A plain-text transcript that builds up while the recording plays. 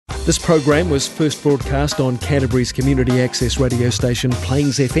This program was first broadcast on Canterbury's community access radio station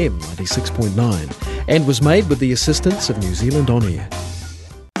Plains FM 96.9 and was made with the assistance of New Zealand On Air.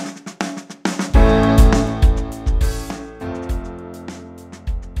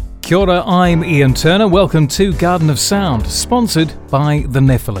 Kia ora, I'm Ian Turner. Welcome to Garden of Sound, sponsored by The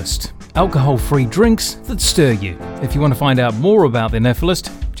Nephilist. Alcohol-free drinks that stir you. If you want to find out more about The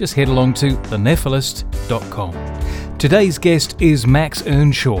Nephilist, just head along to thenephilist.com. Today's guest is Max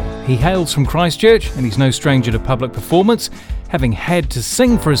Earnshaw. He hails from Christchurch and he's no stranger to public performance, having had to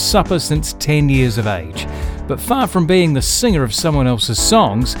sing for his supper since 10 years of age. But far from being the singer of someone else's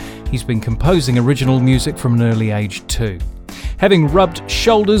songs, he's been composing original music from an early age too. Having rubbed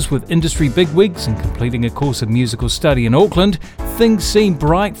shoulders with industry bigwigs and completing a course of musical study in Auckland, things seem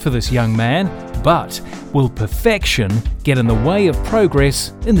bright for this young man, but will perfection get in the way of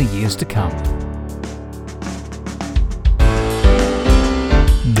progress in the years to come?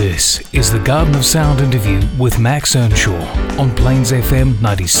 This is the Garden of Sound interview with Max Earnshaw on Plains FM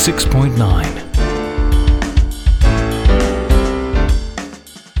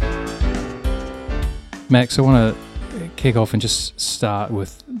 96.9. Max, I want to kick off and just start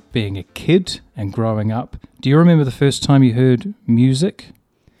with being a kid and growing up. Do you remember the first time you heard music?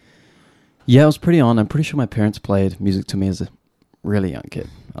 Yeah, I was pretty on. I'm pretty sure my parents played music to me as a really young kid.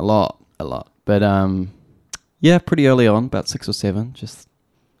 A lot. But yeah, pretty early on, about 6 or 7.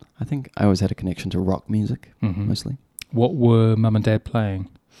 I think I always had a connection to rock music, mostly. What were mum and dad playing?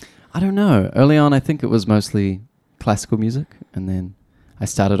 I don't know. Early on, I think it was mostly classical music, and then I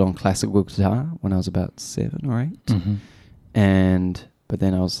started on classical guitar when I was about 7 or 8. Mm-hmm. But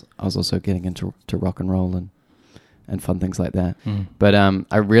then I was also getting into rock and roll and fun things like that. Mm. But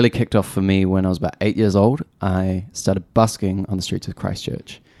I really kicked off for me when I was about 8 years old. I started busking on the streets of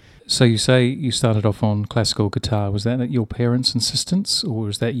Christchurch. So you say you started off on classical guitar. Was that at your parents' insistence, or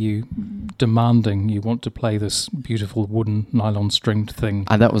was that you demanding you want to play this beautiful wooden nylon stringed thing?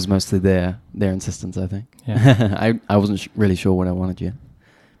 That was mostly their insistence, I think. Yeah. I wasn't really sure what I wanted yet.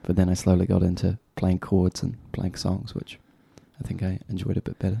 But then I slowly got into playing chords and playing songs, which I think I enjoyed a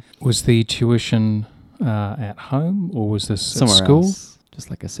bit better. Was the tuition at home, or was this somewhere at school? Else, just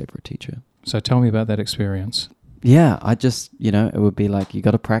like a separate teacher. So tell me about that experience. Yeah, I just, it would be like, you got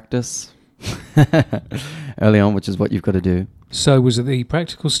to practice early on, which is what you've got to do. So was it the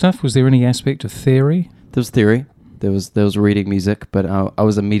practical stuff? Was there any aspect of theory? There was theory. There was reading music, but I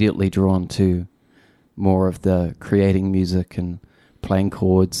was immediately drawn to more of the creating music and playing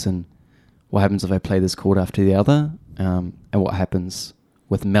chords and what happens if I play this chord after the other, and what happens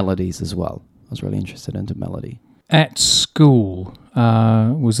with melodies as well. I was really interested into melody. At school,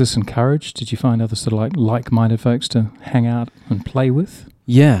 was this encouraged? Did you find other sort of like-minded folks to hang out and play with?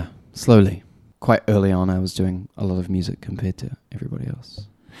 Yeah, slowly. Quite early on, I was doing a lot of music compared to everybody else.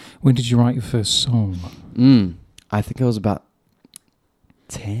 When did you write your first song? I think I was about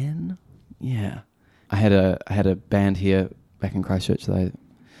 10. Yeah, I had a band here back in Christchurch that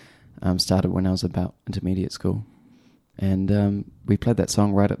I started when I was about intermediate school, and we played that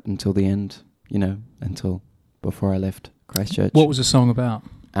song right up until the end. Until before I left Christchurch. What was the song about?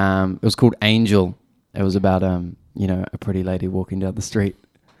 It was called Angel. It was about a pretty lady walking down the street,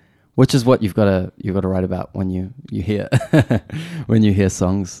 which is what you've got to write about when you hear when you hear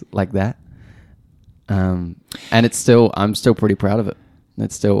songs like that. And I'm still pretty proud of it.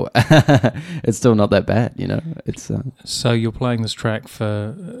 It's still not that bad, It's So you're playing this track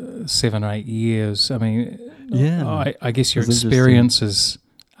for 7 or 8 years. I mean, yeah. I guess your experiences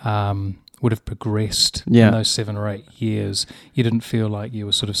would have progressed in those 7 or 8 years. You didn't feel like you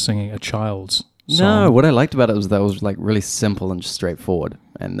were sort of singing a child's song. No, what I liked about it was that it was like really simple and just straightforward,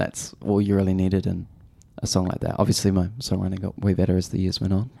 and that's all you really needed in a song like that. Obviously, my songwriting got way better as the years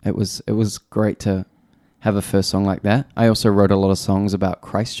went on. It was great to have a first song like that. I also wrote a lot of songs about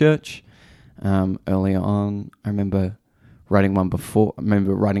Christchurch early on. I remember writing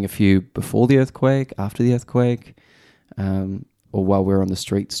a few before the earthquake, after the earthquake, or while we were on the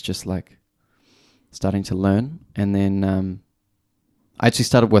streets, just like starting to learn. And then I actually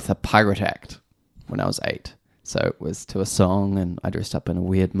started with a pirate act when I was 8. So it was to a song, and I dressed up in a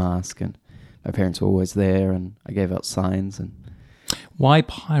weird mask, and my parents were always there, and I gave out signs. And why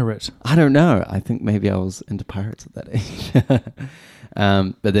pirate? I don't know. I think maybe I was into pirates at that age.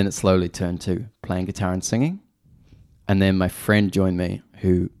 But then it slowly turned to playing guitar and singing. And then my friend joined me,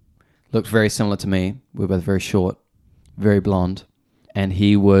 who looked very similar to me. We were both very short, very blonde, and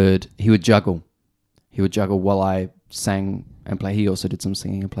he would juggle. He would juggle while I sang and play. He also did some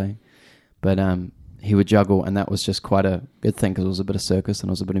singing and playing, but he would juggle, and that was just quite a good thing because it was a bit of circus and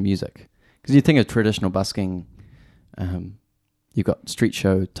it was a bit of music. Because you think of traditional busking, you've got street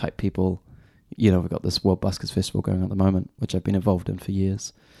show type people. You know, we've got this World Buskers Festival going on at the moment, which I've been involved in for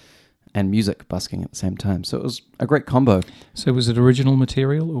years, and music busking at the same time. So it was a great combo. So was it original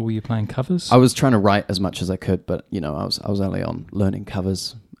material, or were you playing covers? I was trying to write as much as I could, but you know, I was only on learning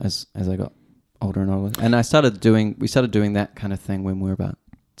covers as I got older and older. And we started doing that kind of thing when we were about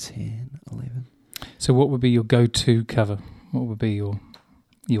 10, 11. So what would be your go-to cover? What would be your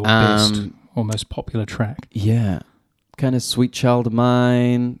best or most popular track? Yeah, kind of Sweet Child of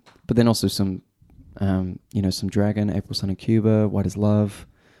Mine, but then also some, some Dragon, April Sun in Cuba, White as Love.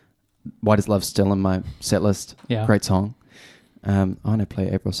 White as Love's still in my set list. Yeah. Great song. And I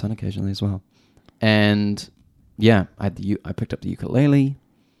play April Sun occasionally as well. And yeah, I picked up the ukulele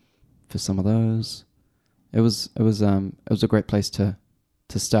for some of those. It was a great place to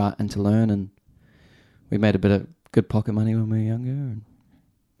start and to learn, and we made a bit of good pocket money when we were younger, and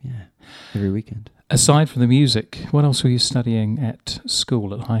yeah, every weekend. Aside from the music, what else were you studying at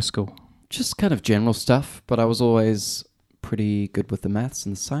school, at high school? Just kind of general stuff, but I was always pretty good with the maths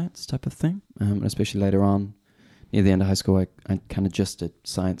and the science type of thing, and especially later on, near the end of high school, I kind of just did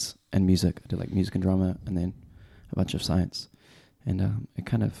science and music. I did like music and drama, and then a bunch of science, and it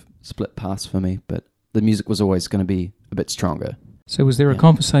kind of split paths for me, but the music was always going to be a bit stronger. So was there a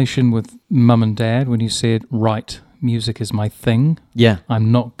conversation with mum and dad when you said, right, music is my thing? Yeah.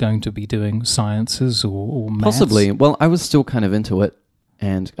 I'm not going to be doing sciences or maths? Possibly. Well, I was still kind of into it,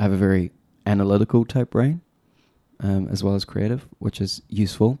 and I have a very analytical type brain, as well as creative, which is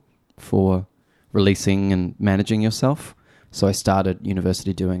useful for releasing and managing yourself. So I started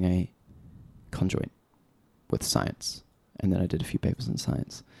university doing a conjoint with science, and then I did a few papers in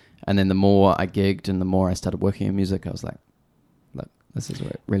science. And then the more I gigged and the more I started working in music, I was like, look, this is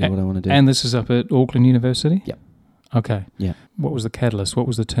really what I want to do. And this is up at Auckland University? Yep. Okay. Yeah. What was the catalyst? What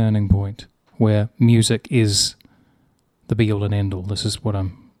was the turning point where music is the be-all and end-all? This is what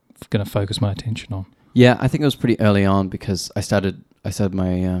I'm going to focus my attention on. Yeah, I think it was pretty early on because I started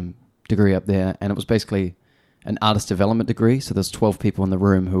my degree up there, and it was basically an artist development degree. So there's 12 people in the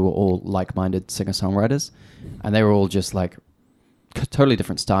room who were all like-minded singer-songwriters, and they were all just like totally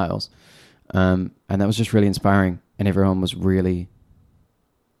different styles. And that was just really inspiring, and everyone was really,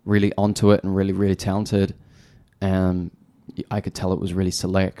 really onto it and really, really talented. I could tell it was really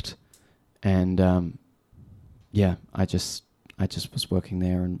select, and I just was working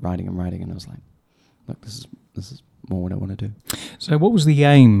there and writing, and I was like, look, this is more what I want to do. So what was the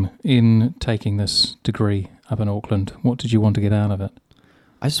aim in taking this degree up in Auckland? What did you want to get out of it?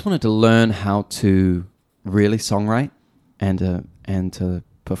 I just wanted to learn how to really songwrite and to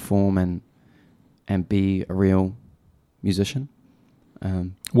perform and be a real musician.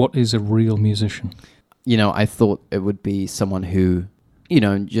 What is a real musician? I thought it would be someone who,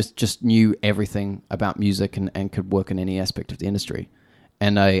 just knew everything about music and could work in any aspect of the industry.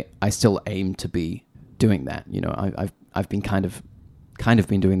 And I still aim to be doing that. I've been kind of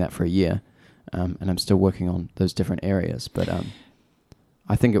been doing that for a year, and I'm still working on those different areas. But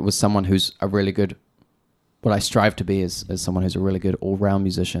I think it was someone who's a really good. What I strive to be is someone who's a really good all-round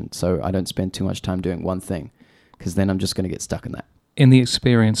musician. So I don't spend too much time doing one thing, because then I'm just going to get stuck in that. In the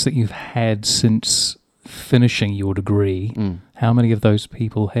experience that you've had since finishing your degree, how many of those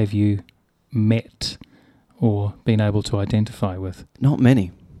people have you met or been able to identify with? Not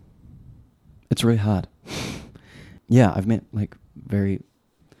many. It's really hard. Yeah, I've met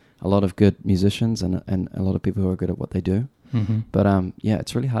a lot of good musicians and a lot of people who are good at what they do. Mm-hmm. But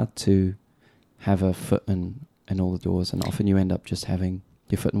it's really hard to have a foot in all the doors, and often you end up just having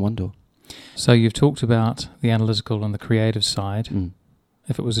your foot in one door. So you've talked about the analytical and the creative side.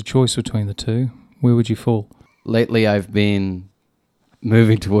 If it was a choice between the two, where would you fall? Lately, I've been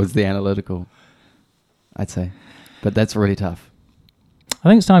moving towards the analytical, I'd say. But that's really tough. I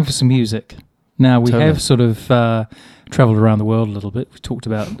think it's time for some music. Now, we Totally. have sort of travelled around the world a little bit. We've talked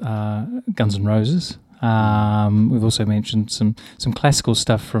about Guns N' Roses. We've also mentioned some classical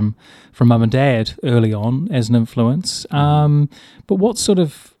stuff from Mum and Dad early on as an influence. But what sort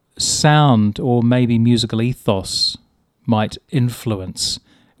of sound or maybe musical ethos might influence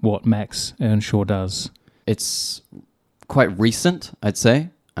what Max Earnshaw does? It's quite recent, I'd say,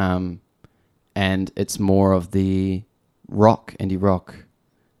 and it's more of the indie rock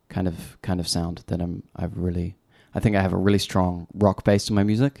kind of sound that I think I have a really strong rock base to my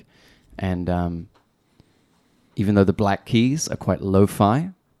music, and even though the Black Keys are quite lo-fi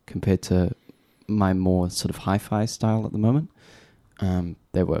compared to my more sort of hi-fi style at the moment,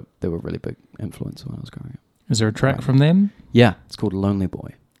 they were really big influence when I was growing up. Is there a track from them? Yeah, it's called Lonely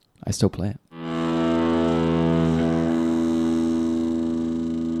Boy. I still play it.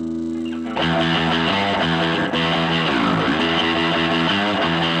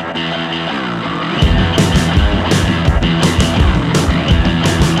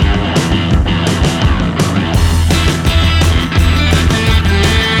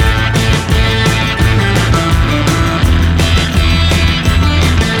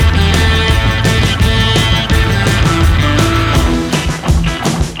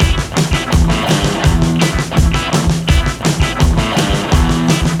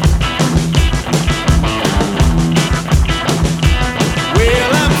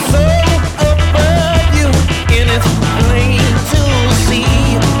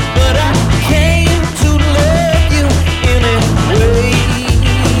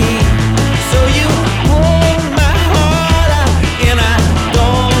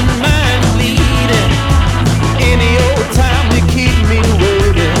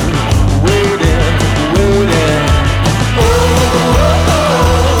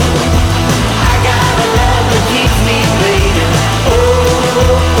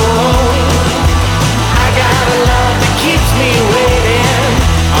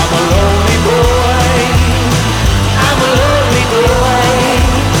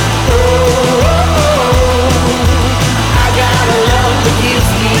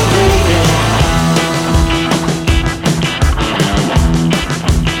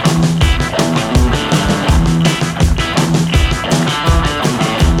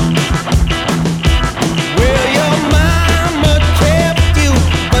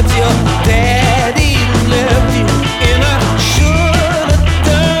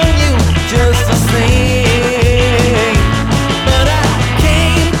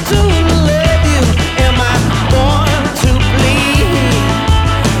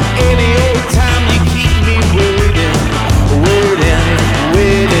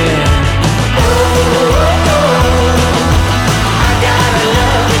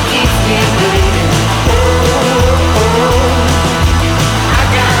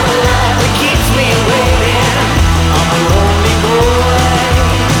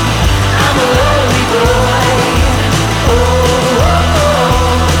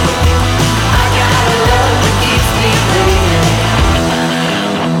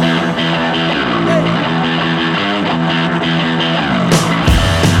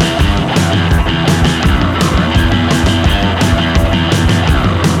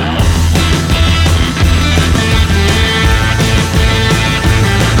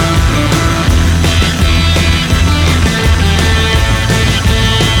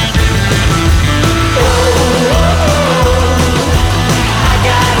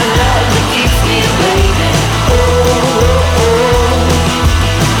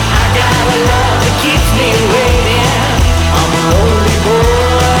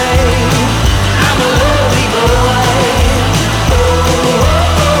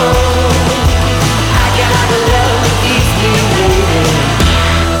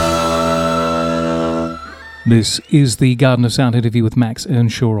 This is the Garden of Sound interview with Max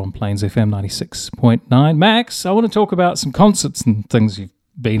Earnshaw on Plains FM 96.9. Max, I want to talk about some concerts and things you've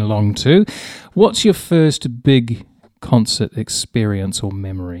been along to. What's your first big concert experience or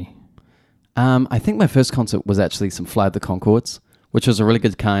memory? I think my first concert was actually some Fly of the Conchords, which was a really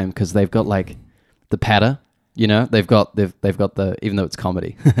good time because they've got like the patter, you know, they've got the, even though it's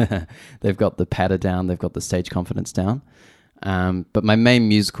comedy, they've got the patter down, they've got the stage confidence down. But my main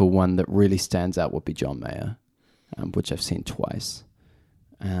musical one that really stands out would be John Mayer, which I've seen twice.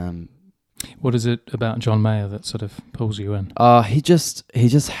 What is it about John Mayer that sort of pulls you in? He just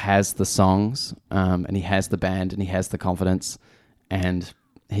has the songs, and he has the band, and he has the confidence, and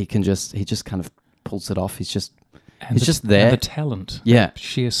he just kind of pulls it off. He's just there. And the talent, yeah,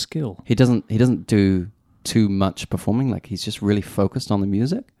 sheer skill. He doesn't do too much performing. Like, he's just really focused on the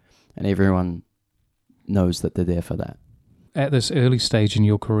music, and everyone knows that they're there for that. At this early stage in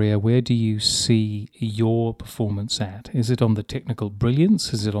your career, where do you see your performance at? Is it on the technical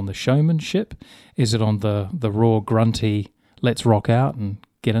brilliance? Is it on the showmanship? Is it on the raw, grunty, let's rock out and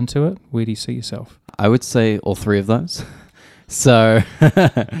get into it? Where do you see yourself? I would say all three of those. So...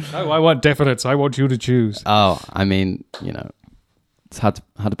 No, I want definites. I want you to choose. Oh, I mean, you know, it's hard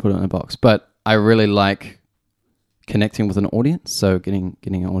to put it in a box. But I really like connecting with an audience, so getting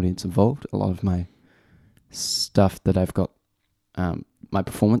an audience involved. A lot of my stuff that I've got, my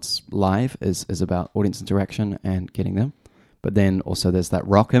performance live is about audience interaction and getting them. But then also there's that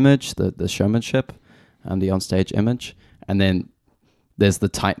rock image, the showmanship, the onstage image, and then there's the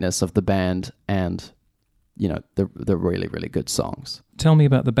tightness of the band and, you know, the really, really good songs. Tell me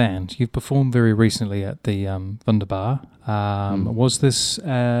about the band. You've performed very recently at the Wunderbar. Was this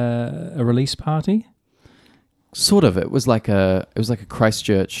a release party? Sort of. It was like a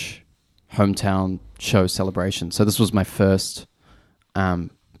Christchurch hometown show celebration. So this was my first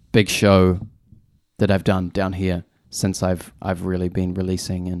big show that I've done down here since I've really been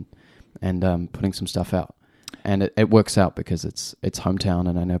releasing and putting some stuff out. And it works out because it's hometown,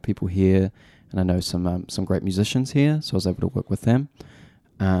 and I know people here, and I know some great musicians here, so I was able to work with them.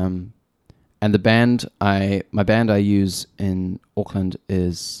 And the band my band I use in Auckland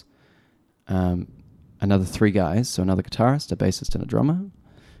is another three guys, so another guitarist, a bassist, and a drummer,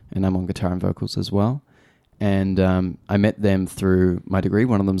 and I'm on guitar and vocals as well. And I met them through my degree.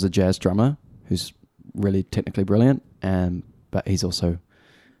 One of them's a jazz drummer who's really technically brilliant, but he's also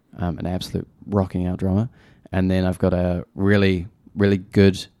an absolute rocking out drummer. And then I've got a really, really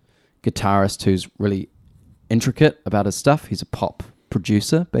good guitarist who's really intricate about his stuff. He's a pop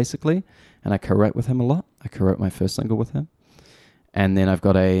producer, basically, and I co-wrote with him a lot. I co-wrote my first single with him. And then I've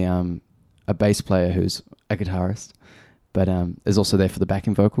got a bass player who's a guitarist, but is also there for the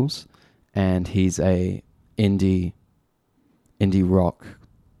backing vocals, and he's a indie rock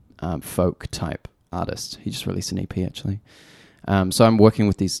folk type artist. He just released an EP actually. So I'm working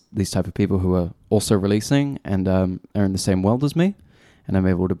with these type of people who are also releasing and are in the same world as me, and I'm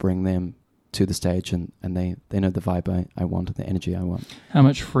able to bring them to the stage, and they know the vibe I want and the energy I want. How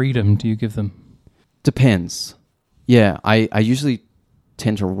much freedom do you give them? Depends. Yeah, I usually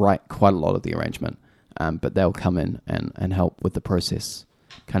tend to write quite a lot of the arrangement, but they'll come in and help with the process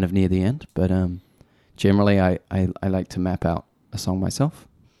kind of near the end. But generally I like to map out a song myself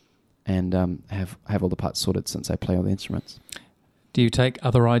and have all the parts sorted since I play all the instruments. Do you take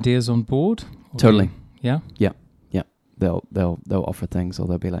other ideas on board? Totally. Yeah? Yeah. They'll offer things, or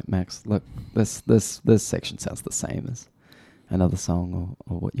they'll be like, Max, look, this section sounds the same as another song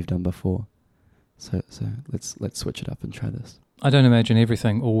or what you've done before. So let's switch it up and try this. I don't imagine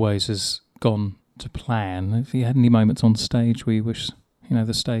everything always has gone to plan. Have you had any moments on stage where you wish,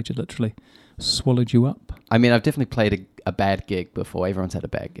 the stage had literally swallowed you up? I mean, I've definitely played a bad gig before. Everyone's had a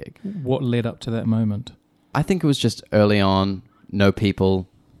bad gig. What led up to that moment? I think it was just early on, no people,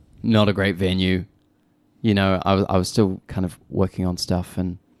 not a great venue. I was still kind of working on stuff,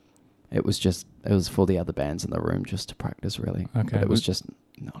 and it was for the other bands in the room just to practice, really. Okay. But it was just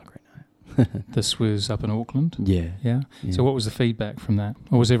not a great night. This was up in Auckland? Yeah. So what was the feedback from that?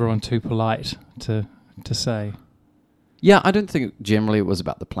 Or was everyone too polite to say? Yeah, I don't think generally it was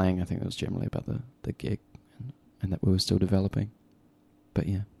about the playing. I think it was generally about the gig and that we were still developing. But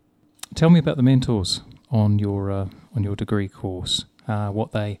yeah. Tell me about the mentors on your degree course.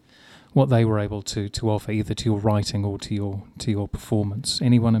 What they were able to offer either to your writing or to your performance.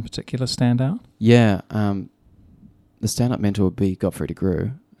 Anyone in particular stand out? Yeah, the stand-up mentor would be Godfrey de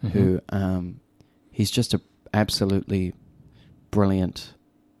Groo, mm-hmm. who he's just a absolutely brilliant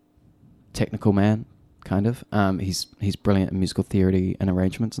technical man, kind of. He's brilliant in musical theory and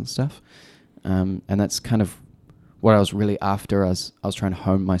arrangements and stuff, and that's kind of what I was really after. I was trying to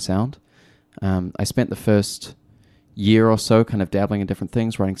hone my sound, I spent the first year or so kind of dabbling in different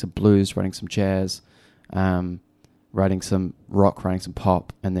things, writing some blues, writing some jazz, writing some rock, writing some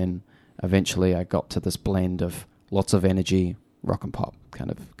pop, and then eventually I got to this blend of lots of energy, rock and pop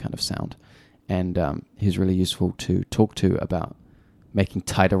kind of sound. And he was really useful to talk to about making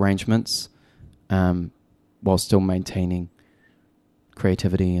tight arrangements while still maintaining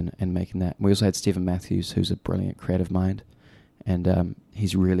creativity and making that. We also had Stephen Matthews, who's a brilliant creative mind, and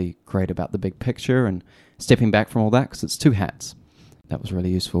he's really great about the big picture and stepping back from all that, because it's two hats. That was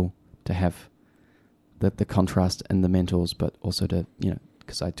really useful to have the contrast in the mentors, but also to,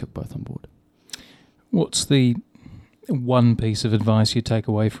 because I took both on board. What's the one piece of advice you take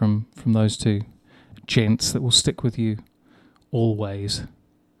away from those two gents that will stick with you always?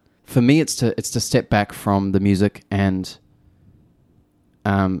 For me, it's to step back from the music and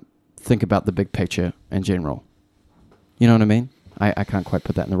think about the big picture in general. You know what I mean? I can't quite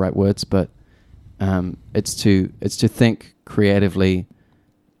put that in the right words, but it's to think creatively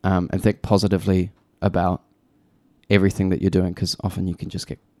and think positively about everything that you're doing, because often you can just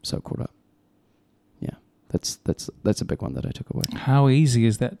get so caught up. Yeah, that's a big one that I took away. How easy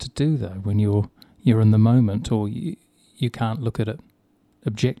is that to do though when you're in the moment, or you can't look at it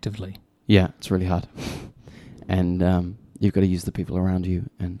objectively? Yeah, it's really hard, and you've got to use the people around you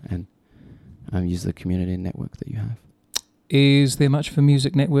and use the community and network that you have. Is there much of a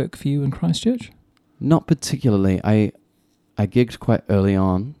music network for you in Christchurch? Not particularly. I gigged quite early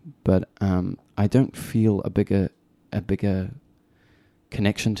on, but I don't feel a bigger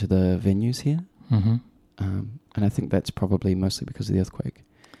connection to the venues here. Mm-hmm. And I think that's probably mostly because of the earthquake,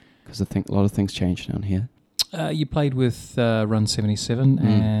 because I think a lot of things changed down here. You played with Run 77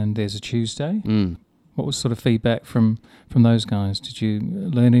 and There's a Tuesday. What was sort of feedback from those guys? Did you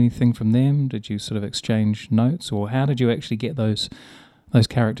learn anything from them? Did you sort of exchange notes, or how did you actually get those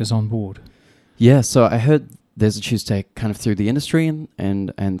characters on board? Yeah, so I heard There's a Tuesday kind of through the industry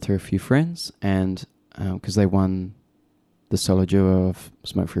and through a few friends, and because they won the solo duo of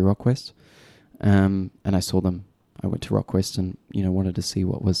Smoke Free Rockquest, and I saw them. I went to Rockquest and wanted to see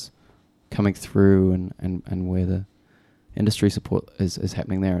what was coming through and where the industry support is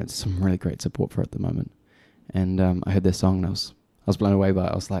happening there. It's some really great support for it at the moment. And I heard their song and I was blown away by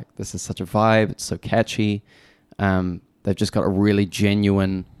it. I was like, this is such a vibe. It's so catchy. They've just got a really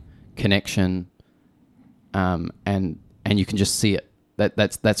genuine connection, and you can just see it.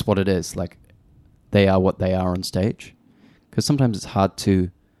 That's what it is. Like, they are what they are on stage. Because sometimes it's hard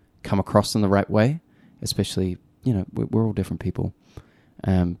to come across in the right way, especially, we're all different people.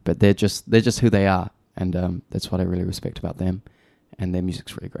 But they're just who they are. And that's what I really respect about them. And their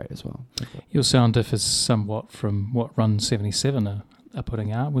music's really great as well. Your sound differs somewhat from what Run 77 are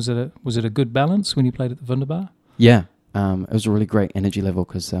putting out. Was it a good balance when you played at the Wunderbar? Yeah. It was a really great energy level,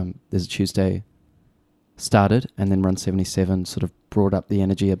 because There's a Tuesday started, and then Run 77 sort of brought up the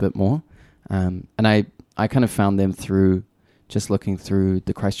energy a bit more. And I kind of found them through just looking through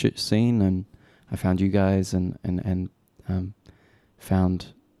the Christchurch scene, and I found you guys and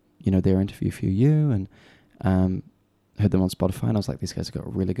found their interview for you, and heard them on Spotify, and I was like, these guys have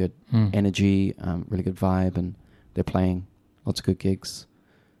got really good energy, really good vibe, and they're playing lots of good gigs.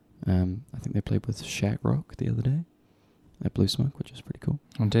 I think they played with Shack Rock the other day at Blue Smoke, which is pretty cool.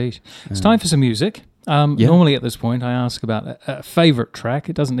 Indeed. It's time for some music. Normally at this point I ask about a favourite track.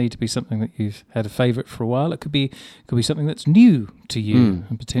 It doesn't need to be something that you've had a favourite for a while. It could be something that's new to you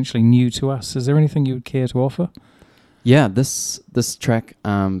and potentially new to us. Is there anything you would care to offer? Yeah, this track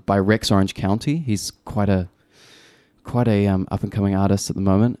by Rex Orange County. He's quite a up and coming artist at the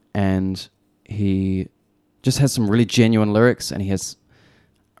moment, and he just has some really genuine lyrics, and he has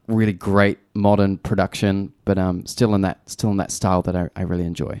really great modern production, but still in that style that I really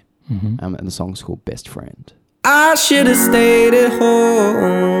enjoy. Mm-hmm. And the song's called Best Friend. I should have stayed at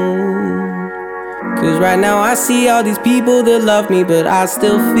home, 'cause right now I see all these people that love me, but I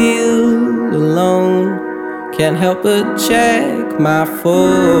still feel alone. Can't help but check my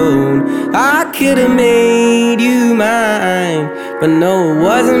phone. I could've made you mine, but no, it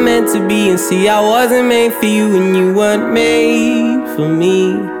wasn't meant to be. And see, I wasn't made for you, and you weren't made for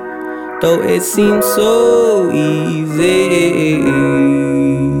me, though it seemed so easy.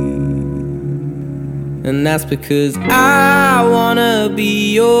 And that's because I wanna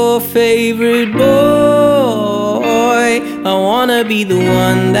be your favorite boy. I wanna be the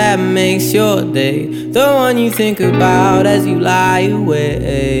one that makes your day, the one you think about as you lie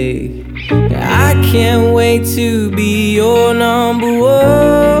awake. I can't wait to be your number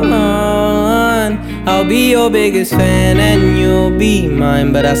one. I'll be your biggest fan and you'll be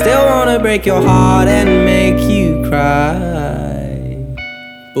mine, but I still wanna break your heart and make you cry.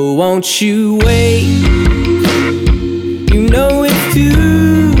 but won't you wait? You know it's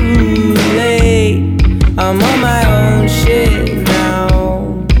too late. I'm on my own shit now.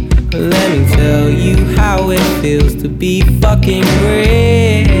 Let me tell you how it feels to be fucking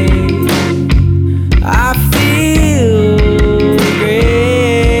great. I feel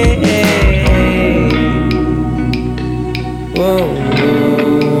great. Whoa,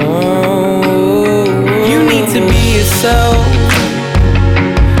 you need to be yourself.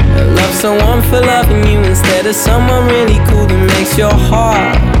 Love someone for loving you instead of someone really cool that makes your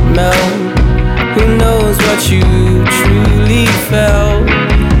heart melt. Who knows what you truly felt?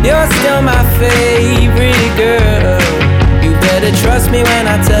 You're still my favorite girl. You better trust me when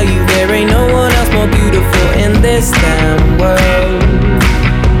I tell you there ain't no one else more beautiful in this damn world.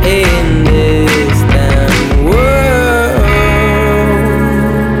 In this damn world.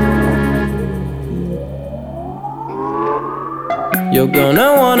 You're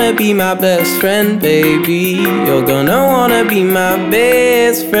gonna wanna be my best friend, baby. You're gonna wanna be my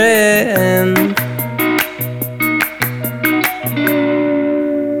best friend.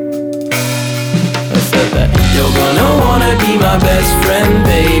 You're gonna wanna be my best friend,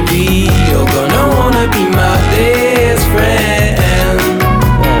 baby. You're gonna wanna be my best friend.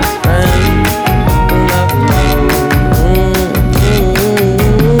 Best friend.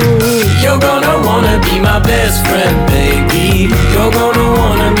 You're gonna wanna be my best friend, baby. You're gonna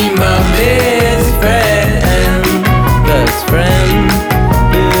wanna be my best friend. Best friend.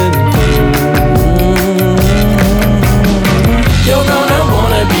 You're gonna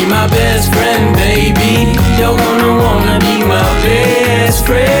wanna be my best friend, baby. You're gonna wanna be my best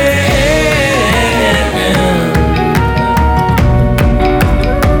friend.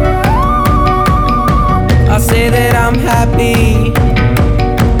 I say that I'm happy.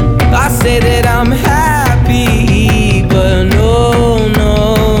 I say that I'm happy, but no,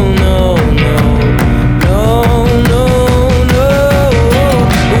 no, no, no, no, no, no.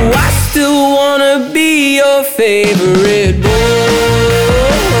 Oh, I still wanna be your favorite boy.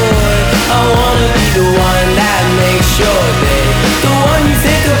 I wanna be the one that makes your day, the one you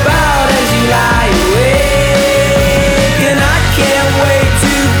think about as you lie awake. And I can't wait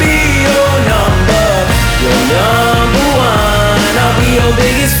to be your number one. I'll be your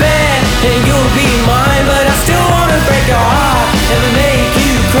biggest fan and you'll be mine, but I still wanna break your heart and make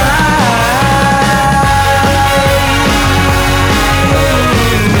you cry.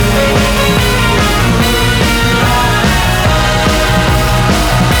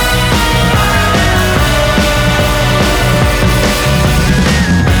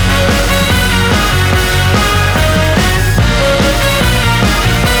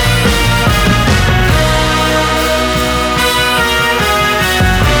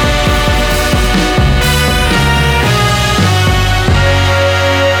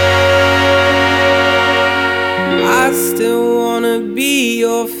 I still wanna be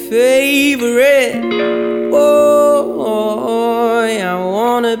your favorite boy. I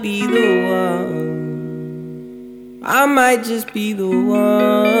wanna be the one. I might just be the one.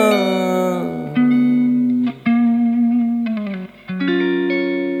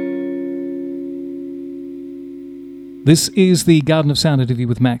 This is the Garden of Sound interview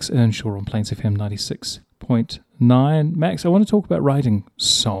with Max Earnshaw on Plains FM 96.9. Max, I want to talk about writing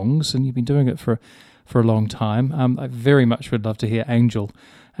songs, and you've been doing it for a long time. I very much would love to hear Angel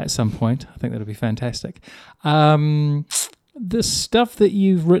at some point. I think that would be fantastic. The stuff that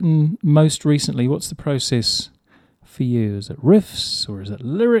you've written most recently, what's the process for you? Is it riffs, or is it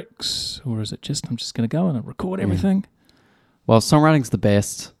lyrics, or is it just, I'm just going to go and record everything? Well, songwriting's the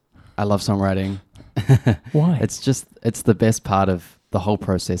best. I love songwriting. Why? It's the best part of the whole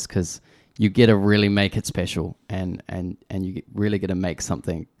process, because you get to really make it special, and you really get to make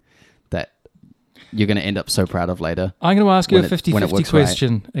something that you're going to end up so proud of later. I'm going to ask you a 50-50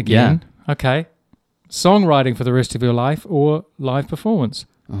 question again. Yeah. Okay. Songwriting for the rest of your life or live performance?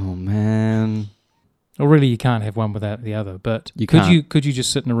 Oh, man. Or really, you can't have one without the other. But could you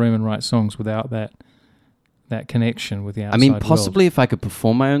just sit in a room and write songs without that connection with the outside world? Possibly if I could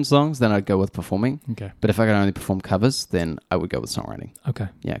perform my own songs, then I'd go with performing. Okay. But if I could only perform covers, then I would go with songwriting. Okay.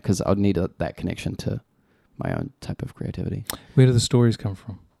 Yeah, because I'd need that connection to my own type of creativity. Where do the stories come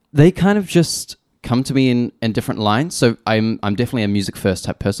from? They kind of just come to me in different lines. So I'm definitely a music first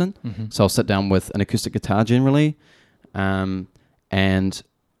type person. Mm-hmm. So I'll sit down with an acoustic guitar generally, and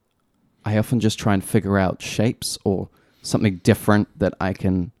I often just try and figure out shapes or something different that I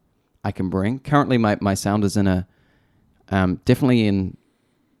can bring. Currently, my sound is in a has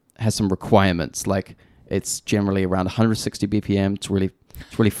some requirements. Like it's generally around 160 BPM. It's really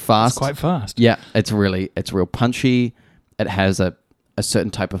fast. It's quite fast. Yeah, it's real punchy. It has a a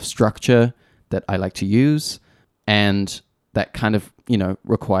certain type of structure that I like to use, and that kind of,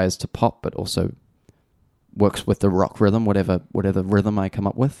 requires to pop, but also works with the rock rhythm, whatever rhythm I come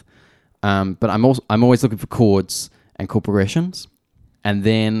up with. But I'm always looking for chords and chord progressions, and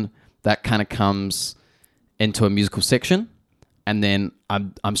then that kind of comes into a musical section, and then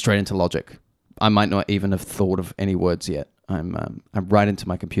I'm straight into Logic. I might not even have thought of any words yet. I'm right into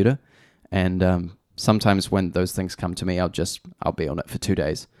my computer, and sometimes when those things come to me, I'll be on it for 2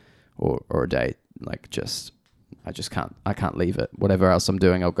 days or a day. I can't leave it. Whatever else I'm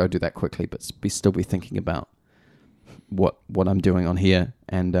doing, I'll go do that quickly, but still be thinking about what I'm doing on here.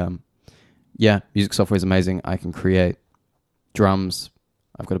 And music software is amazing. I can create drums.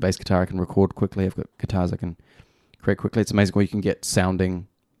 I've got a bass guitar I can record quickly. I've got guitars I can create quickly. It's amazing what you can get sounding,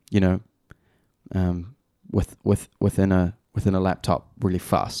 within a laptop really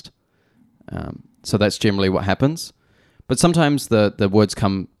fast. So that's generally what happens. But sometimes the words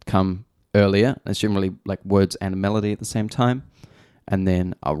come earlier. It's generally like words and a melody at the same time. And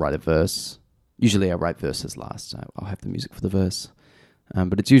then I'll write a verse. Usually I write verses last. I'll have the music for the verse.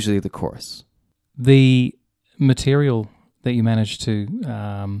 But it's usually the chorus. The material that you manage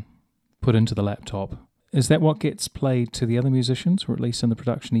to put into the laptop, is that what gets played to the other musicians, or at least in the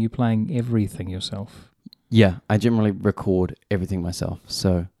production? Are you playing everything yourself? Yeah, I generally record everything myself.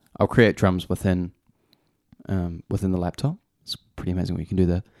 So I'll create drums within the laptop. It's pretty amazing what you can do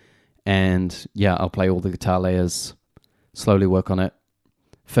there. And yeah, I'll play all the guitar layers, slowly work on it.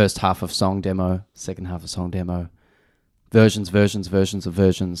 First half of song demo, second half of song demo, versions of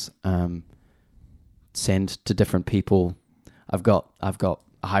versions. Send to different people. I've got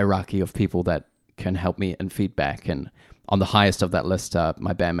a hierarchy of people that can help me and feedback, and on the highest of that list are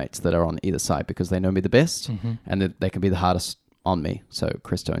my bandmates that are on either side because they know me the best, and they can be the hardest on me. So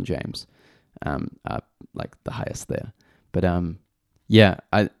Christo and James are like the highest there. But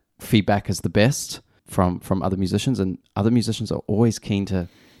feedback is the best from other musicians, and other musicians are always keen to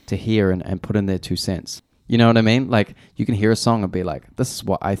hear and put in their 2 cents. You know what I mean? Like, you can hear a song and be like, this is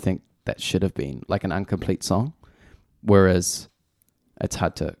what I think that should have been, like an incomplete song, whereas it's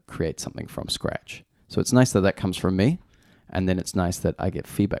hard to create something from scratch. So it's nice that comes from me, and then it's nice that I get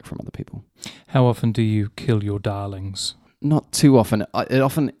feedback from other people. How often do you kill your darlings? Not too often. It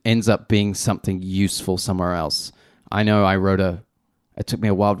often ends up being something useful somewhere else. I know it took me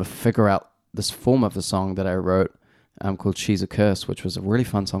a while to figure out this form of the song that I wrote called She's a Curse, which was a really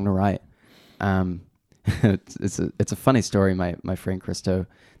fun song to write. It's a funny story. My friend Christo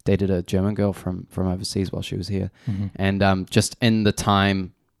dated a German girl from overseas while she was here. And just in the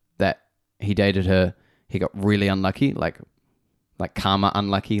time that he dated her, he got really unlucky, like karma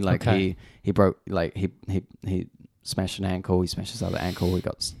unlucky. Like he broke, like he smashed an ankle, he smashed his other ankle, he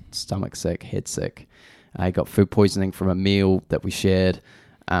got stomach sick, head sick. I got food poisoning from a meal that we shared,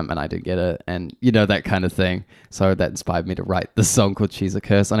 and I didn't get it, and that kind of thing. So that inspired me to write this song called She's a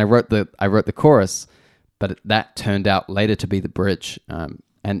Curse, and I wrote the chorus, but that turned out later to be the bridge.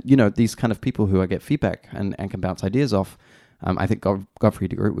 And these kind of people who I get feedback and can bounce ideas off. I think Godfrey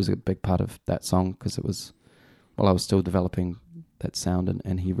de Groot was a big part of that song, because it was while I was still developing that sound,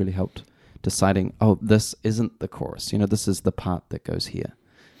 and he really helped deciding, this isn't the chorus. This is the part that goes here.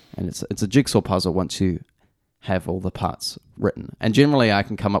 And it's a jigsaw puzzle once you have all the parts written. And generally I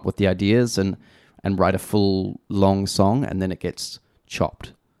can come up with the ideas and write a full long song, and then it gets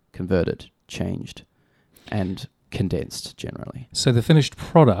chopped, converted, changed, and condensed generally. So the finished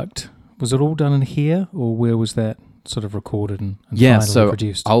product, was it all done in here, or where was that sort of recorded and finally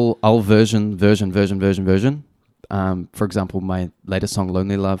produced? I'll version. For example, my latest song,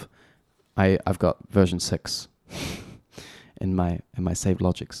 Lonely Love, I've got version 6 in my saved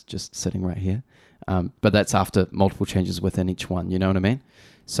Logics just sitting right here. But that's after multiple changes within each one, you know what I mean?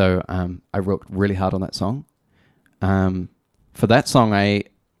 So I worked really hard on that song. For that song, I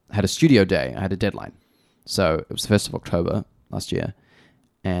had a studio day. I had a deadline. So it was the 1st of October last year,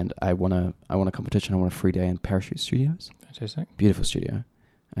 and I won a competition. I won a free day in Parachute Studios. Fantastic. Beautiful studio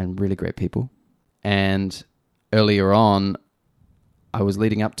and really great people. And earlier on, I was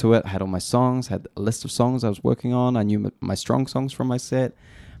leading up to it. I had all my songs, had a list of songs I was working on. I knew my strong songs from my set.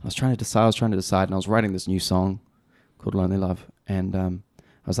 I was trying to decide, and I was writing this new song called Lonely Love. And I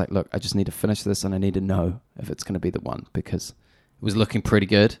was like, look, I just need to finish this, and I need to know if it's going to be the one, because it was looking pretty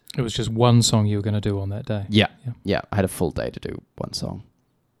good. It was just one song you were going to do on that day? Yeah. I had a full day to do one song,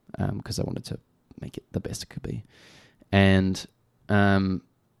 because I wanted to make it the best it could be. And and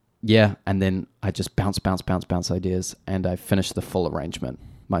then I just bounce ideas, and I finished the full arrangement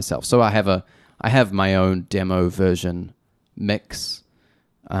myself. So I have my own demo version mix,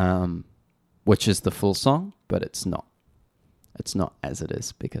 which is the full song, but it's not it's not as it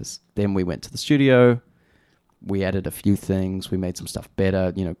is, because then we went to the studio, we added a few things, we made some stuff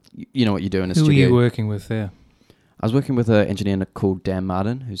better. You know what you do in a Who studio. were you working with there? I was working with an engineer called Dan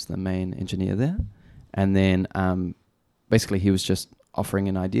Martin, who's the main engineer there, and then basically he was just offering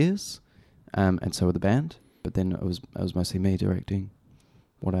in ideas, and so with the band. But then it was mostly me directing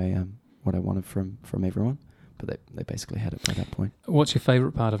what I wanted from everyone. But they basically had it by that point. What's your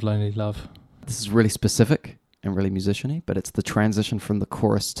favourite part of Lonely Love? This is really specific and really musician-y, but it's the transition from the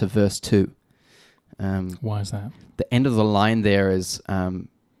chorus to verse 2. Why is that? The end of the line there is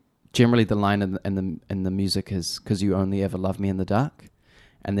generally the line in the music is "'Cause you only ever love me in the dark,"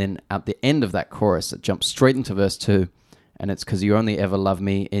 and then at the end of that chorus it jumps straight into verse 2, and it's "'Cause you only ever love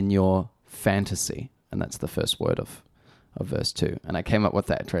me in your fantasy," and that's the first word of verse 2. And I came up with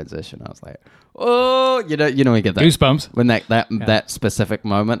that transition. I was like, oh, you know, we get that Goosebumps. when that specific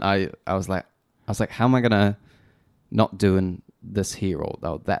moment. I was like, how am I gonna not doing this here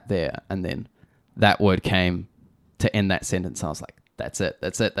or that there? And then that word came to end that sentence. I was like, that's it.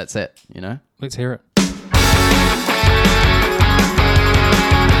 You know. Let's hear it.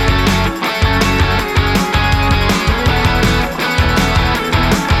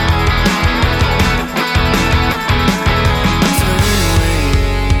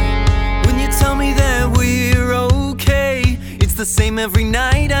 The same every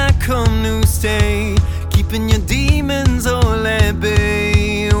night I come to stay, keeping your demons all at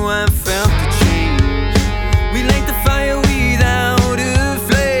bay. Oh, I felt the change. We light the fire without a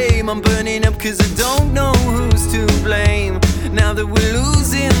flame. I'm burning up 'cause I don't know who's to blame. Now that we're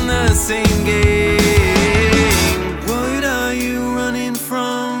losing the same game. What are you running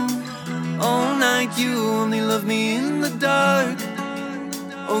from? All night you only love me in the dark.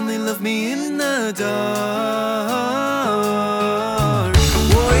 Only love me in the dark.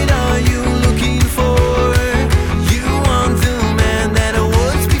 What are you looking for? You want the man that I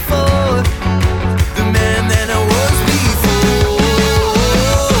was before. The man that I was before.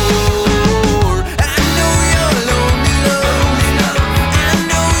 I know you're lonely, love. I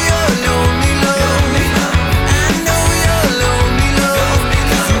know you're lonely, love. I know you're lonely, love.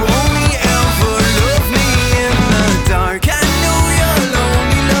 'Cause you only ever love me in the dark. I know you're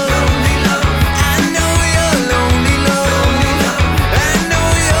lonely, love. I know you're lonely, love. I know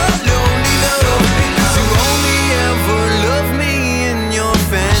you're lonely, love. 'Cause you only ever love me in your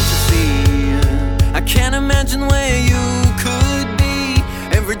fantasy. I can't imagine where you could be.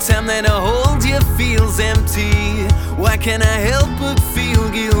 Every time that I hold you feels empty. Why can't I help but feel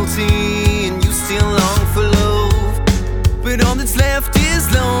guilty? And you still long for love, but all that's left is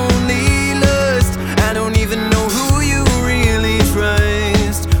lonely lust. I don't even know who you really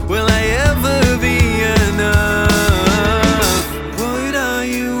trust. Will I ever be enough? What are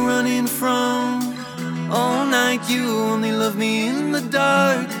you running from? All night you only love me in the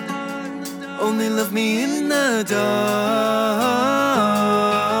dark. Only love me in the dark.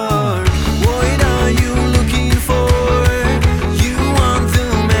 What are you looking for? You want the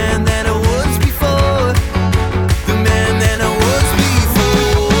man that I was before. The man that I was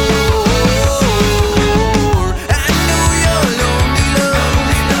before. I know you're lonely, love.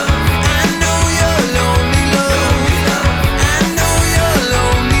 I know you're lonely, love. I know you're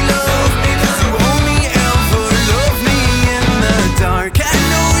lonely, love. 'Cause you only ever love me in the dark. I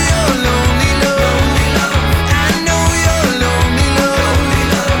know you're lonely, love. I know you're lonely,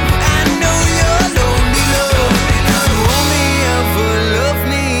 love. I know you're lonely, love. 'Cause you only ever love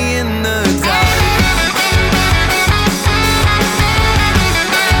me in the dark.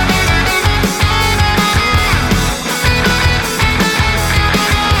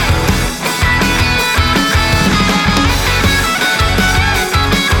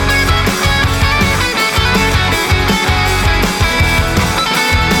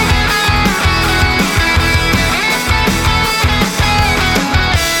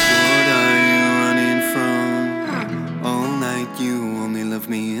 What are you running from? All night you only love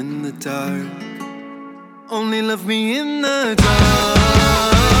me in the dark. Only love me in the dark.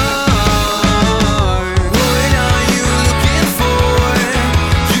 What are you looking for?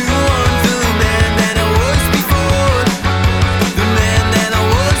 You want the man that I was before. The man that I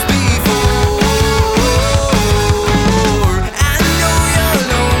was before. I know you're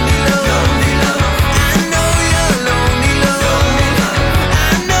lonely, love. I know you're lonely, love.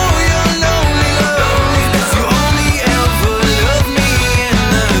 I know you're lonely, love. 'Cause you only ever love me in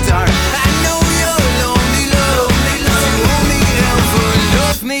the dark. I know you're lonely, love. 'Cause you only ever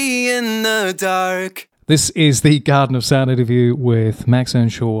love me in the dark. This is the Garden of Sound interview with Max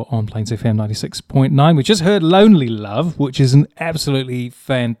Earnshaw on Plains FM 96.9. We just heard Lonely Love, which is an absolutely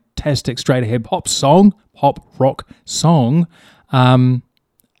fantastic straight-ahead pop pop rock song,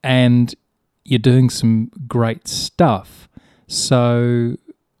 and you're doing some great stuff. So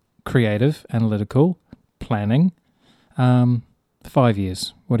creative, analytical, planning. 5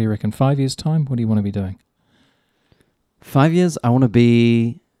 years. What do you reckon? 5 years' time? What do you want to be doing? 5 years, I want to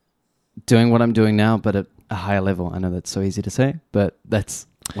be doing what I'm doing now, but at a higher level. I know that's so easy to say, but that's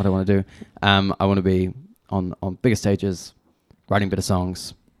what I want to do. I want to be on bigger stages, writing better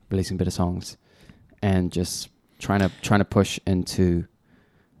songs, releasing better songs, and just trying to push into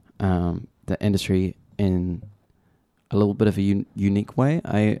the industry in a little bit of a unique way.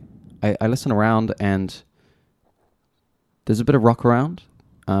 I listen around, and there's a bit of rock around.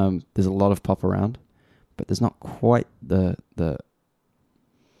 There's a lot of pop around, but there's not quite the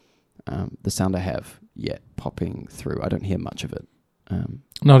sound I have yet popping through. I don't hear much of it.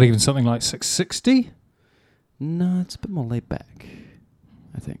 Not even something like 660? No, it's a bit more laid back,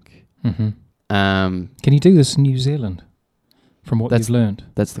 I think. Mm-hmm. Can you do this in New Zealand, from what you've learned?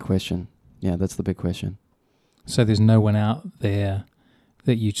 That's the question. Yeah, that's the big question. So there's no one out there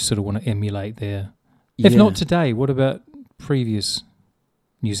that you sort of want to emulate there? If not today, what about previous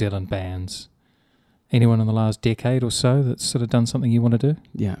New Zealand bands? Anyone in the last decade or so that's sort of done something you want to do?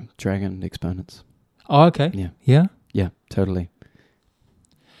 Yeah, Dragon, Exponents. Oh, okay. Yeah. Yeah? Yeah, totally.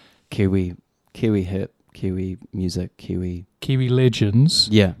 Kiwi hip, Kiwi music, Kiwi legends.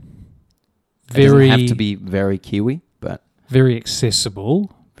 Yeah. Very, it doesn't have to be very Kiwi, but very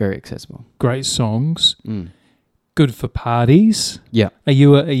accessible. Very accessible. Great songs. Good for parties. Yeah. Do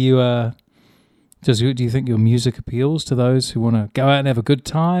you think your music appeals to those who want to go out and have a good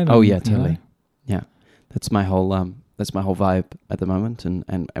time? Oh yeah, totally. Yeah. That's my whole vibe at the moment,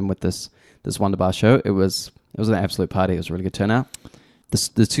 and with this Wonderbar show, it was an absolute party. It was a really good turnout.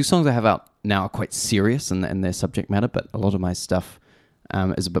 The two songs I have out now are quite serious in their subject matter, but a lot of my stuff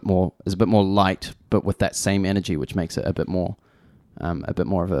is a bit more light, but with that same energy, which makes it a bit more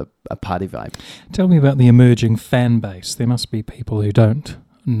of a party vibe. Tell me about the emerging fan base. There must be people who don't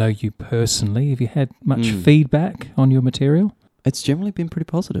know you personally. Have you had much feedback on your material? It's generally been pretty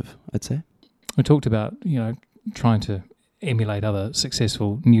positive, I'd say. We talked about, trying to emulate other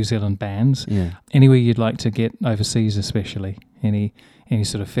successful New Zealand bands. Yeah. Anywhere you'd like to get overseas, especially any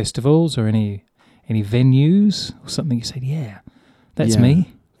sort of festivals or any venues or something you said, yeah, that's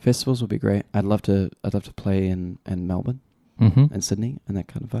me. Festivals would be great. I'd love to play in Melbourne and Sydney and that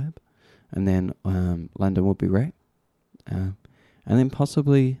kind of vibe, and then London would be great, and then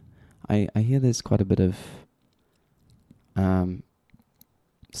possibly I hear there's quite a bit of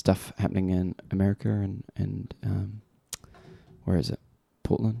stuff happening in America and where is it?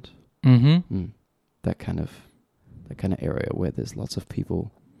 Portland. That kind of area where there's lots of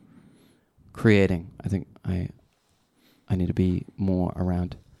people creating. I think I need to be more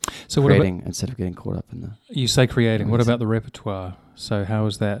around creating instead of getting caught up in the... You say creating. What about the repertoire? So how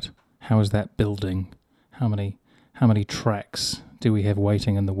is that building? How many tracks do we have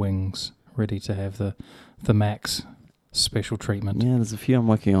waiting in the wings, ready to have the Max special treatment? Yeah, there's a few I'm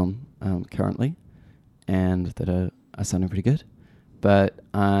working on currently, and that are sounding pretty good. But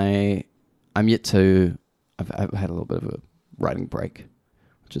I'm yet to... I've had a little bit of a writing break,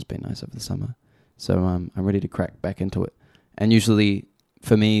 which has been nice over the summer. So I'm ready to crack back into it. And usually,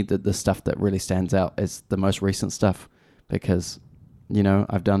 for me, the stuff that really stands out is the most recent stuff, because,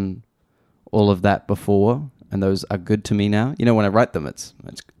 I've done all of that before, and those are good to me now. When I write them, it's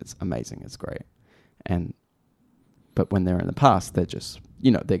amazing, it's great. But when they're in the past, they're just,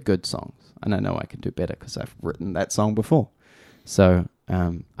 they're good songs. And I know I can do better because I've written that song before. So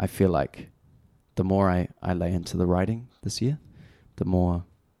I feel like the more I lay into the writing this year, the more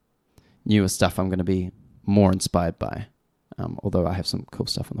newer stuff I'm going to be more inspired by. Although I have some cool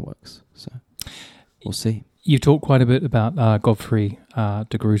stuff in the works. So we'll see. You talk quite a bit about Godfrey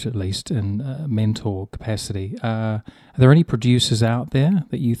de Groot, at least, in mentor capacity. Are there any producers out there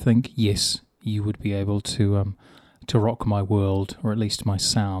that you think, yes, you would be able to rock my world, or at least my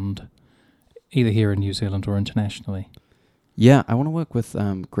sound, either here in New Zealand or internationally? Yeah, I want to work with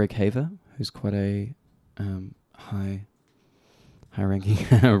Greg Haver, who's quite a high-ranking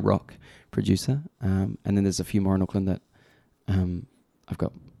rock producer. And then there's a few more in Auckland that I've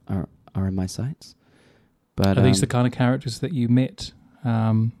got are in my sights. But are these the kind of characters that you met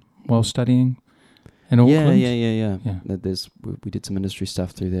while studying in Auckland? Yeah. We did some industry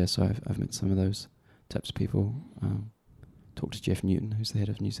stuff through there, so I've met some of those types of people. Talked to Jeff Newton, who's the head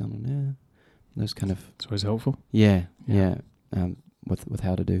of New Zealand On Air. Those kind of... It's always helpful. Yeah. With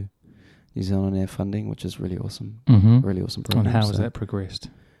how to do New Zealand On Air funding, which is really awesome. Really awesome program. And how has that progressed?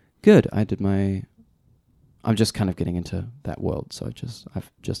 Good. I'm just kind of getting into that world, so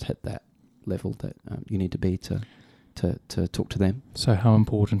I've just hit that level that you need to be to talk to them. So how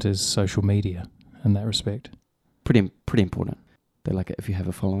important is social media in that respect? Pretty important. They like it if you have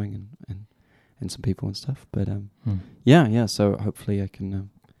a following and some people and stuff. But yeah. So hopefully I can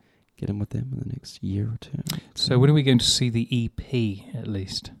get in with them in the next year or two. So when are we going to see the EP at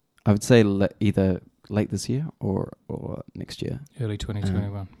least? I would say either late this year or next year. Early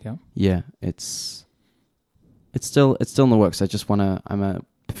 2021. Yeah. Yeah, it's still in the works. I'm a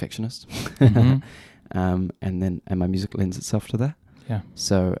perfectionist. Mm-hmm. And my music lends itself to that. Yeah.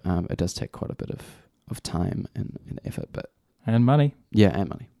 So it does take quite a bit of time and effort, but And money. yeah, and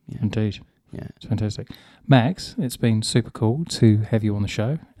money. Yeah. Indeed. Yeah. It's fantastic. Max, it's been super cool to have you on the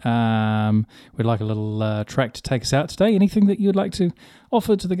show. We'd like a little track to take us out today. Anything that you'd like to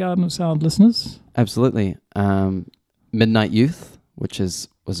offer to the Garden of Sound listeners? Absolutely. Midnight Youth, which was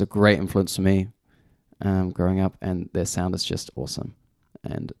a great influence for me growing up, and their sound is just awesome.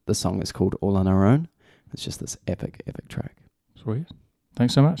 And the song is called All on Our Own. It's just this epic track. Sweet.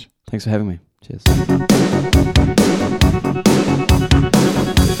 Thanks so much. Thanks for having me. Cheers.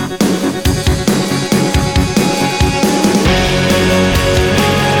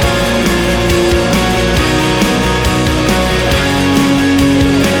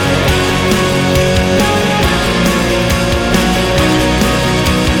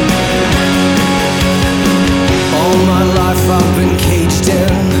 All my life I've been caged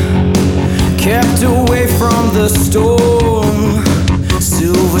in, kept away from the storm.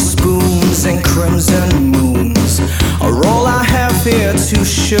 Silver spoons and crimson moons are all I have here to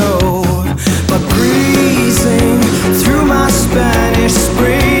show. But breezing through my Spanish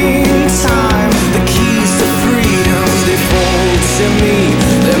springtime, the keys to freedom, they fall to me.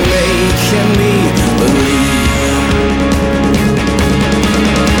 They're making me believe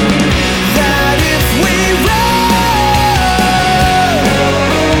that if we run,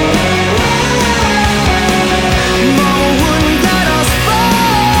 Mama wouldn't let us fall.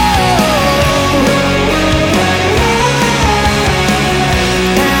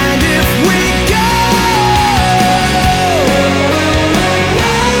 And if we go,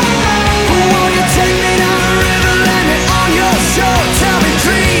 won't you take me down the river, land me on your shore? Tell me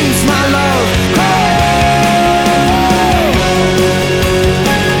dreams, my love. Oh.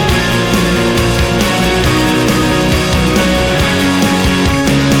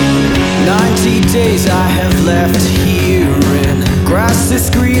 90 days I have left here, and grass is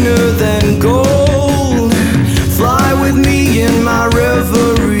greener than gold. Fly with me in my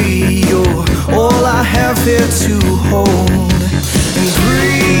reverie, you're all I have here to hold. And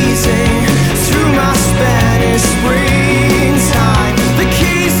breezing through my Spanish springtime, the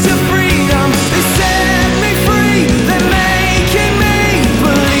keys to freedom, they set me free. They're making me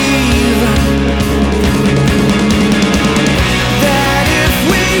believe that if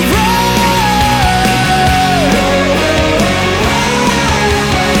we run,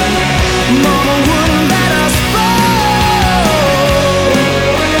 Mama wouldn't let us fall.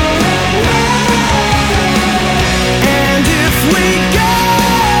 And if we go,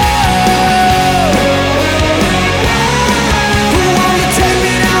 won't you take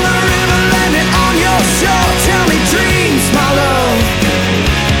me down the river, land me on your shore? Tell me dreams, my love.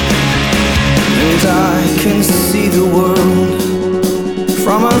 And I can see the world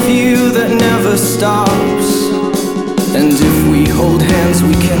from a view that never stops. And if we hold hands,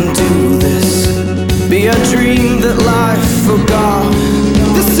 we can do this. Be a dream that life forgot.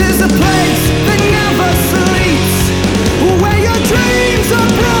 This is a place that never sleeps, where your dreams are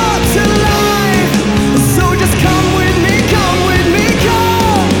brought to life. So just come with me, come.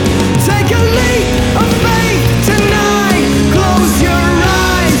 Take a leap of faith tonight. Close your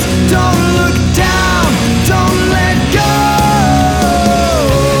eyes, don't look down, don't let go.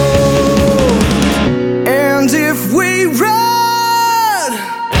 And if we run,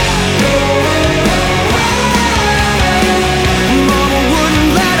 Mama wouldn't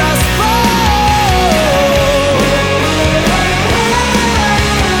let us fall.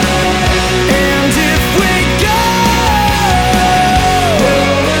 And if we go,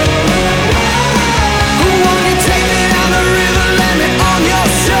 won't you take me down the river, land me on your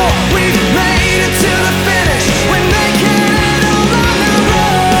shore? We've made it to the finish, we're making it all on the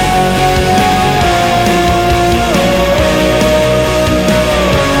road.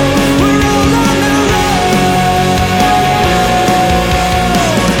 We're all on the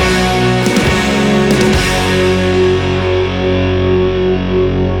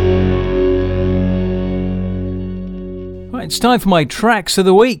Right, it's time for my tracks of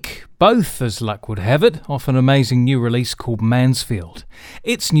the week. Both, as luck would have it, off an amazing new release called Mansfield.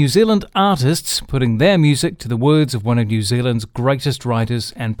 It's New Zealand artists putting their music to the words of one of New Zealand's greatest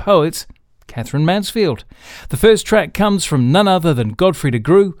writers and poets, Catherine Mansfield. The first track comes from none other than Godfrey de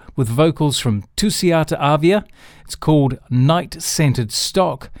Groot with vocals from Tusiata Avia. It's called Night-Scented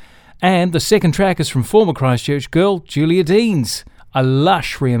Stock. And the second track is from former Christchurch girl Julia Deans, a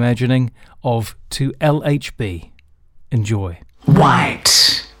lush reimagining of To LHB. Enjoy.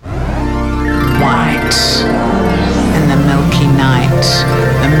 White, white, in the milky night,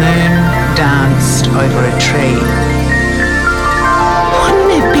 the moon danced over a tree.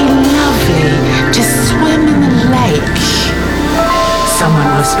 Wouldn't it be lovely to swim in the lake? Someone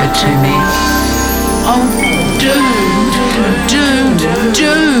whispered to me. Oh, do,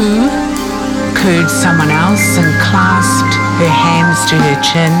 cooed someone else and clasped her hands to her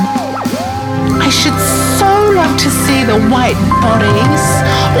chin. I should so love to see the white bodies,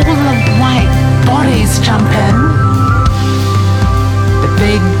 all the white bodies jump in. The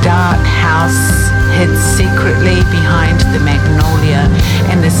big dark house hid secretly behind the magnolia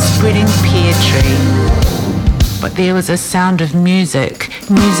and the spreading pear tree. But there was a sound of music.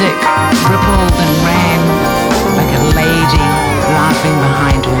 Music rippled and ran like a lady laughing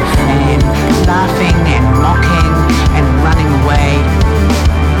behind her fan, laughing and mocking and running away.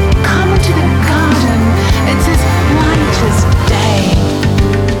 Come to the garden, it's as light as day.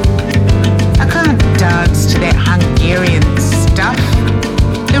 I can't dance to that Hungarian stuff.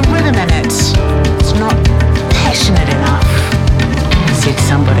 The rhythm in it's not passionate enough, said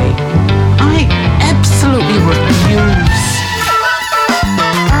somebody. I absolutely refuse.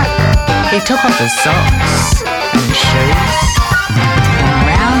 He took off his socks and shoes, and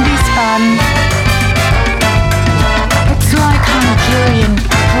round he spun. It's like Hungarian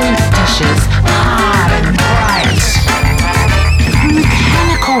fruit dishes, hard and bright.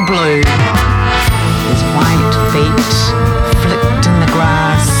 Mechanical blue. His white feet flicked in the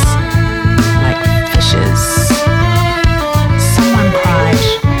grass like fishes. Someone cried,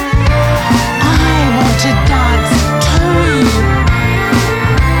 I want to dance too.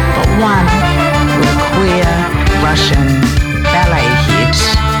 But one with a queer Russian ballet head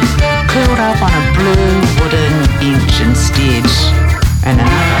curled up on a blue wooden bench instead, and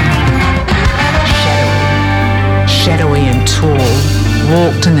another, shadowy and tall,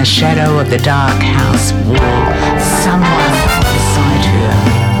 walked in the shadow of the dark house wall, someone beside her.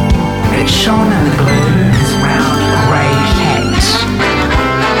 It shone in the gloom, his round grey hat,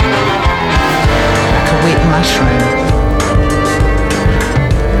 like a wet mushroom.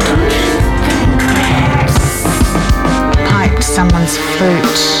 Don't you think perhaps, piped someone's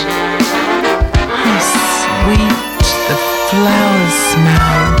flute, how sweet the flowers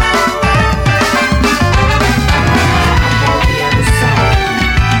smell.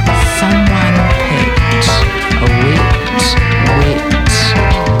 Someone picked a wet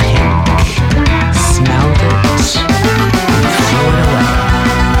pink, smelled it, threw it away.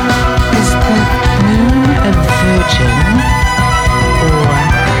 Is the moon a virgin, or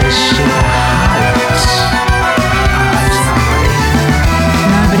is she a harlot? Asked somebody.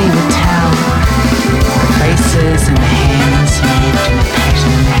 Nobody would tell. The faces and the hands moved in a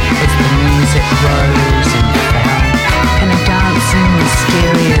pattern as the music rose and fell, in a dancing,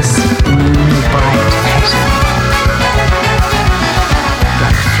 mysterious, moon-bright pattern.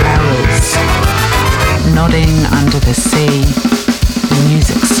 Like flowers nodding under the sea, the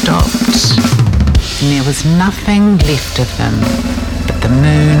music stopped, and there was nothing left of them but the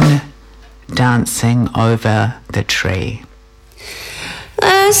moon dancing over the tree.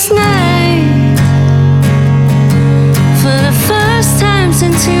 Last night, for the first time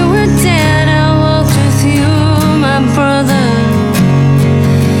since you were dead, I walked with you, my brother,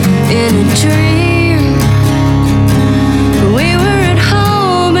 in a dream. We were at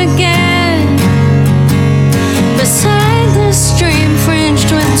home again, beside the stream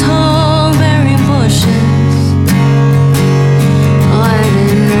fringed with tall berry bushes, white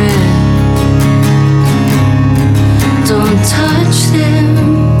and red. Don't touch them,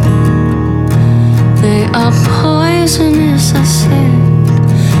 they are poisonous, I said.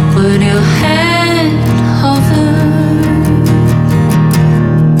 Put your head over.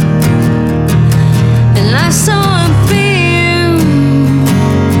 And I saw a beam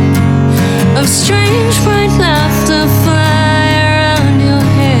of strange bright laughter fly around your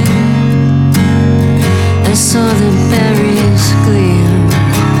head. I saw the berries gleam.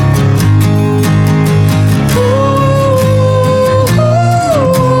 Ooh.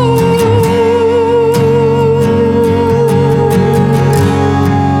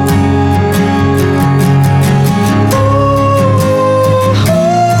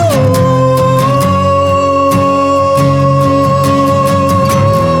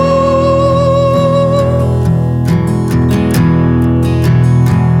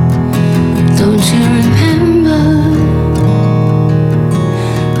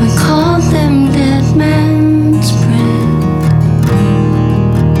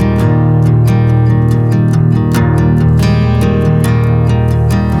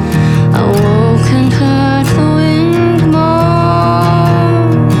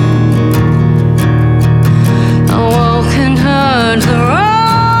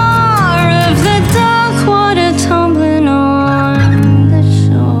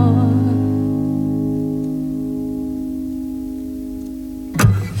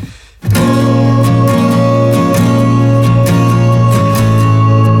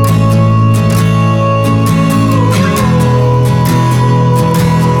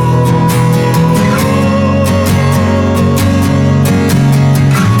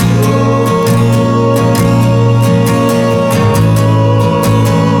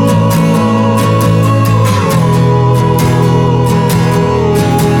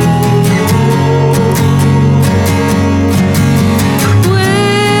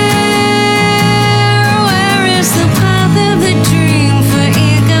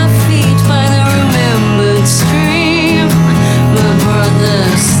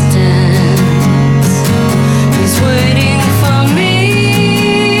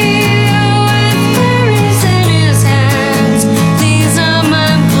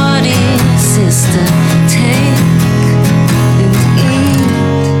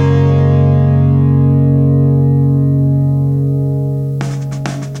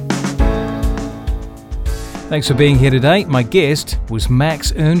 Thanks for being here today. My guest was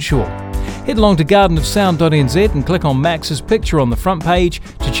Max Earnshaw. Head along to gardenofsound.nz and click on Max's picture on the front page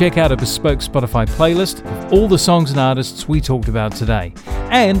to check out a bespoke Spotify playlist of all the songs and artists we talked about today,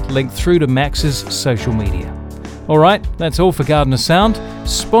 and link through to Max's social media. Alright, that's all for Garden of Sound,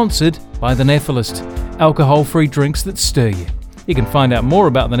 sponsored by The Nephilist, alcohol-free drinks that stir you. You can find out more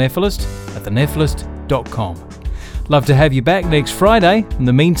about The Nephilist at thenephilist.com. Love to have you back next Friday. In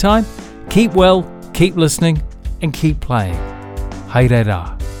the meantime, keep well, keep listening, and keep playing. Hey,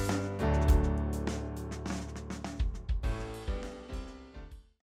 da.